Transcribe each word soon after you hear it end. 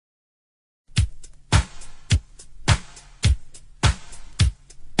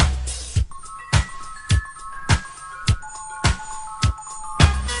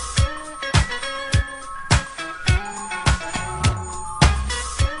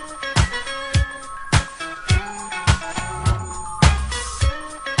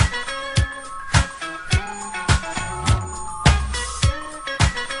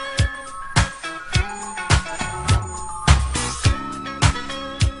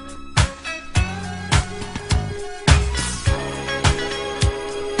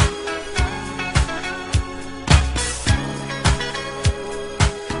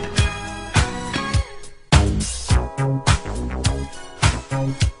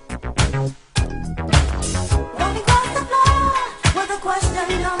Walking across the floor with a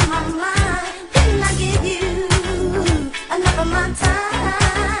question on my mind. Didn't I give you enough of my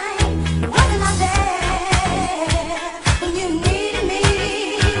time? Wasn't I there when you needed me?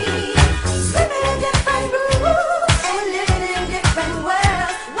 Swimming in different rules and living in different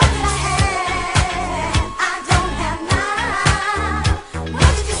worlds. What did I have? I don't have now. What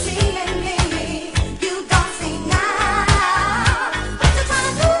did you see in me? You don't see now. What you trying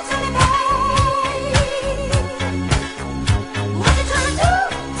to do to me, babe? What you trying to do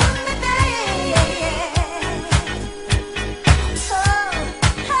to me, babe?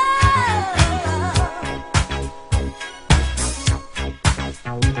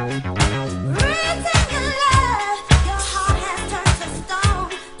 Rectangular, your heart has turned to stone.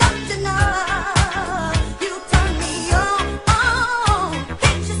 Don't you know you turn me on?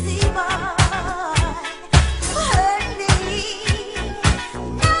 Can't you see, boy? You hurt me.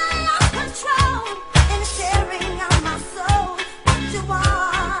 Now I lost control and it's tearing out my soul. What you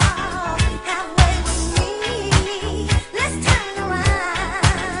want? Halfway with me. Let's turn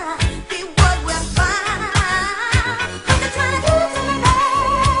around. Be what we're find. What you trying to do to me, babe?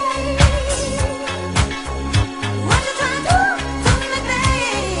 What you trying to do to me,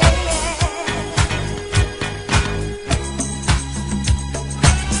 babe?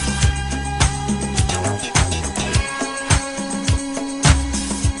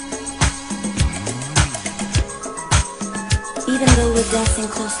 Even though we're dancing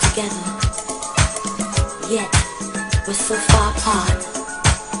close together, yet we're so far apart.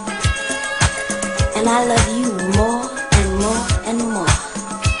 And I love you more and more and more.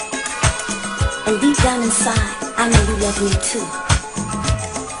 And deep down inside, I know you love me too.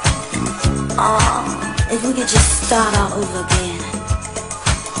 Oh, if we could just start all over again.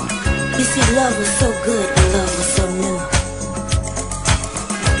 You see, love was so good and love was so new.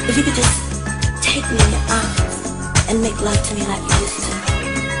 If you could just take me in your arms and make love to me like you used to,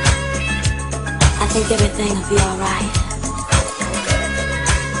 I think everything will be alright.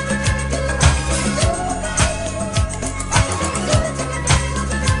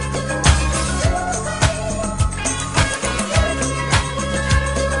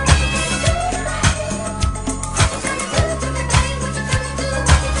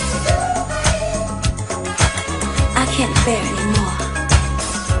 I can't bear anymore.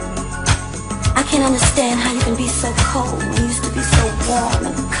 I can't understand how you can be so cold when you used to be so warm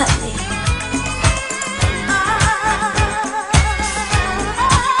and cuddly.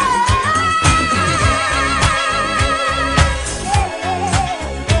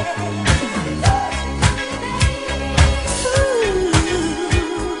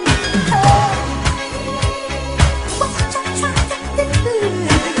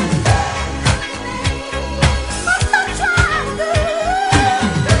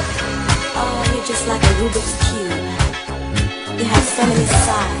 Just like a Rubik's Cube, you have so many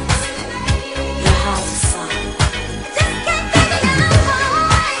sides.